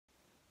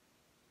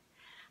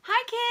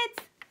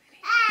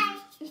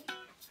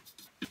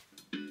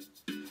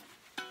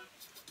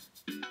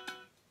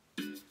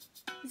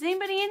Is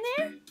anybody in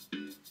there?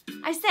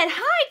 I said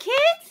hi,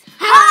 kids!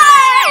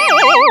 Hi!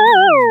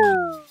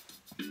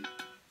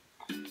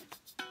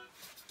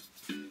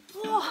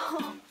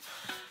 Whoa.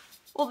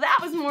 Well, that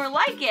was more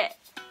like it.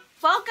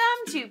 Welcome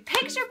to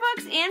Picture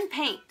Books and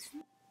Paint.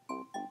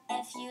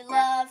 If you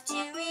love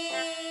to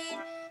read,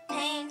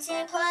 paint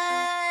and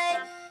play,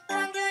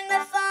 come join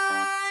the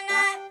fun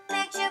at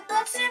Picture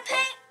Books and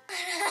Paint.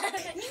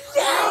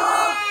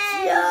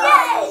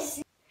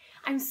 Yes!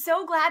 I'm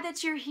so glad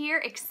that you're here,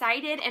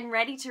 excited and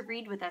ready to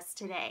read with us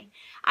today.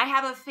 I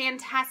have a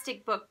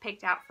fantastic book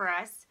picked out for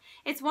us.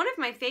 It's one of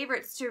my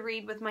favorites to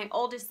read with my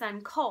oldest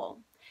son,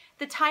 Cole.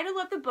 The title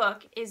of the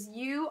book is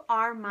You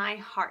Are My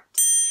Heart,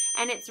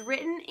 and it's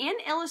written and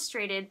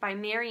illustrated by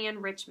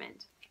Marianne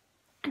Richmond.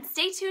 And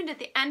stay tuned at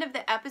the end of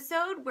the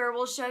episode where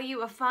we'll show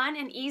you a fun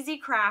and easy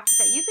craft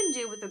that you can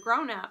do with a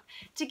grown-up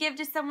to give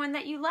to someone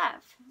that you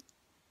love.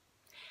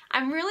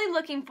 I'm really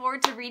looking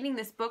forward to reading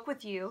this book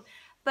with you,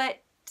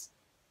 but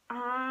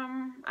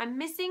I'm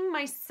missing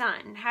my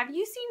son. Have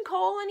you seen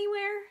Cole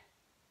anywhere?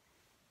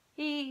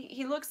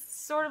 He looks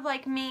sort of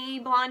like me,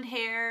 blonde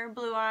hair,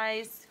 blue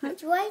eyes.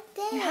 It's right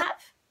there. You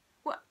have?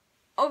 What?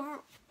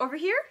 Over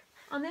here?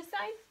 On this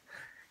side?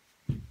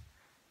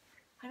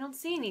 I don't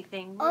see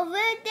anything. Over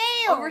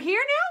there. Over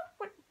here now?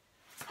 What?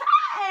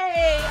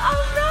 Hey!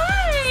 All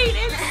right!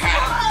 It's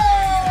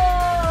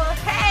Cole!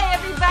 Hey,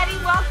 everybody!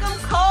 Welcome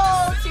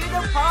Cole to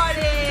the party!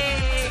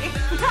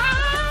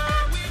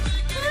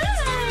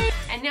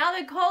 And now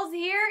that Cole's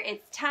here,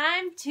 it's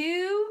time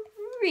to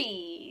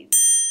read.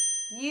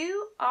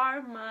 You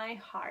Are My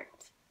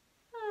Heart.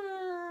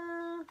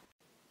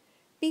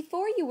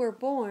 Before you were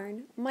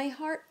born, my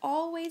heart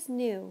always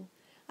knew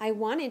I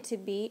wanted to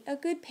be a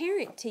good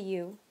parent to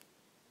you.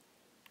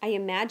 I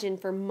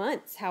imagined for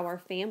months how our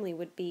family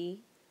would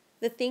be,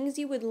 the things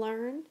you would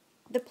learn,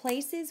 the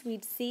places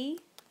we'd see.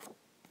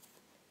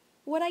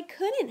 What I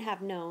couldn't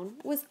have known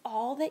was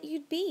all that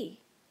you'd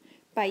be,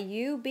 by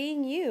you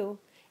being you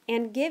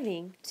and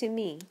giving to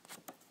me.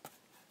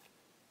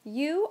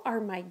 You are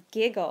my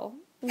giggle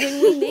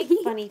when we make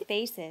funny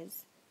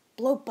faces,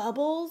 blow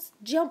bubbles,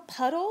 jump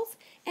puddles,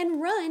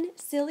 and run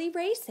silly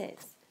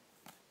races.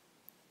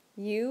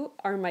 You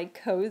are my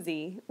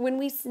cozy when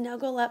we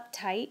snuggle up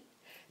tight,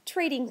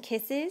 trading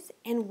kisses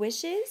and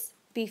wishes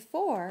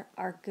before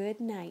our good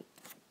night.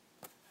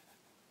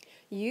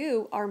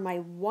 You are my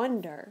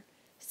wonder,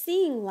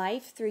 seeing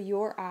life through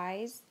your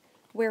eyes,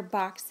 where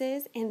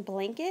boxes and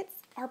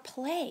blankets are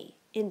play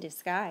in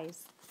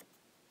disguise.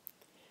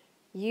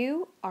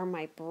 You are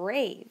my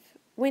brave,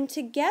 when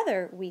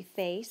together we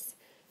face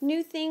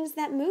new things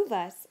that move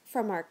us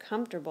from our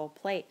comfortable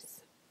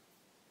place.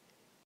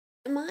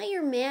 Am I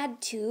your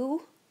mad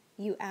too?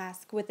 You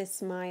ask with a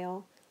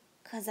smile,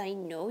 'cause I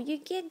know you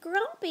get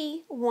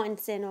grumpy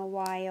once in a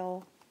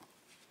while.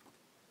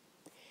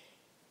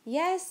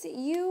 Yes,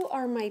 you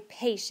are my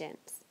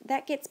patience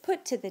that gets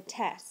put to the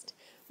test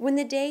when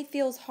the day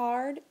feels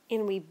hard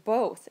and we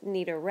both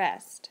need a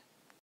rest.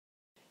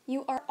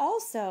 You are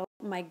also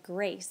my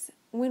grace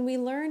when we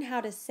learn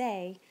how to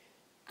say,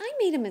 I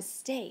made a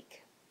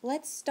mistake.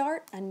 Let's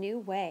start a new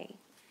way.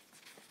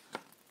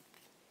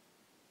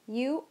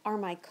 You are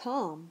my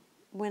calm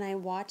when I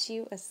watch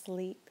you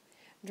asleep,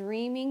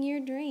 dreaming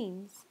your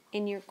dreams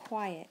in your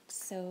quiet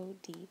so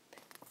deep.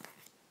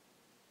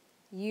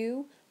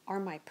 You are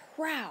my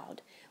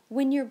proud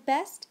when your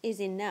best is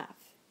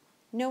enough,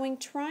 knowing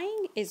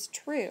trying is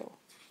true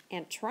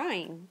and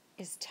trying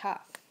is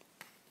tough.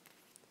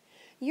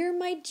 You're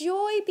my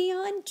joy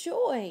beyond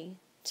joy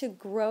to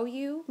grow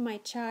you, my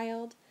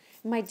child,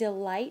 my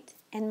delight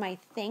and my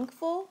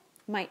thankful,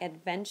 my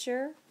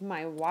adventure,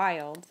 my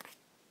wild.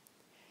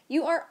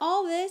 You are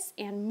all this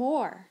and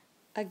more,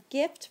 a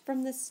gift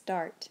from the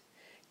start.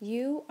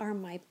 You are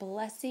my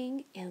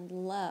blessing and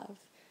love.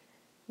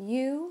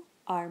 You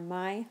are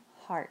my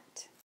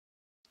heart.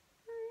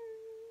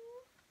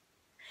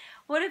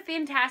 What a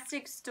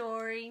fantastic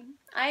story.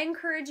 I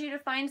encourage you to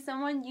find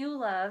someone you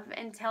love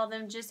and tell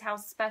them just how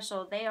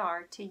special they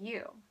are to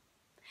you.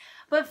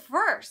 But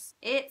first,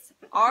 it's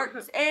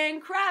arts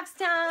and crafts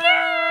time.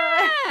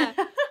 Yeah!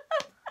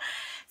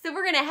 So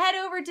we're going to head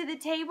over to the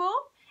table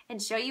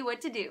and show you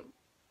what to do.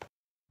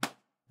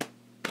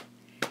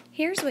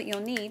 Here's what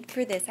you'll need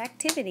for this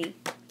activity.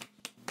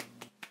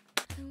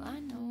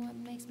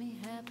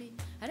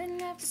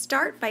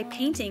 Start by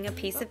painting a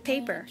piece of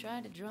paper.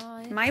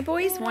 My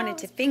boys wanted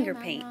to finger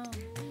paint,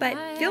 but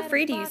feel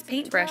free to use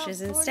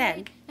paintbrushes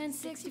instead.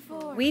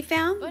 We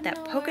found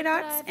that polka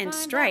dots and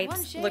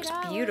stripes looked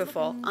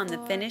beautiful on the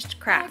finished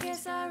craft.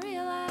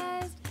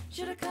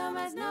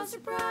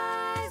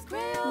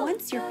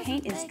 Once your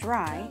paint is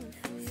dry,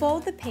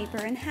 fold the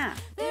paper in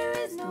half.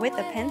 With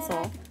a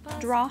pencil,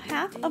 draw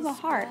half of a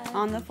heart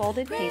on the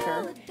folded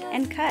paper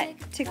and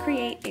cut to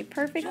create a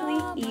perfectly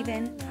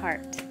even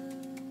heart.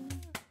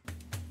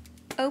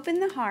 Open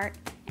the heart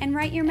and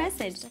write your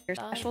message to your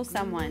special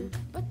someone.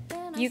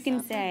 You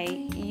can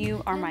say,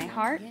 you are my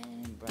heart,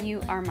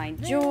 you are my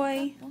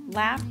joy,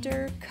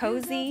 laughter,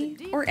 cozy,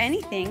 or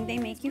anything they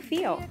make you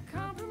feel.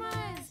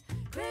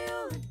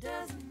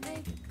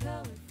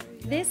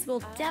 This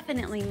will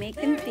definitely make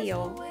them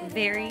feel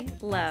very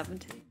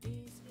loved.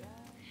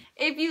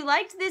 If you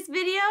liked this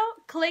video,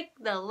 click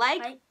the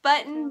like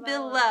button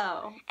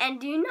below. And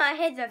do not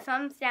hit the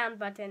thumbs down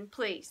button,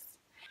 please.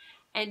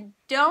 And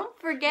don't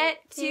forget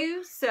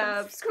to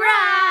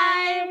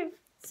subscribe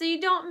so you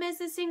don't miss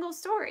a single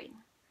story.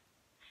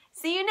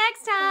 See you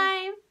next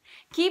time.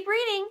 Keep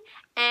reading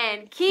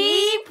and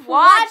keep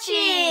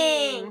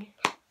watching.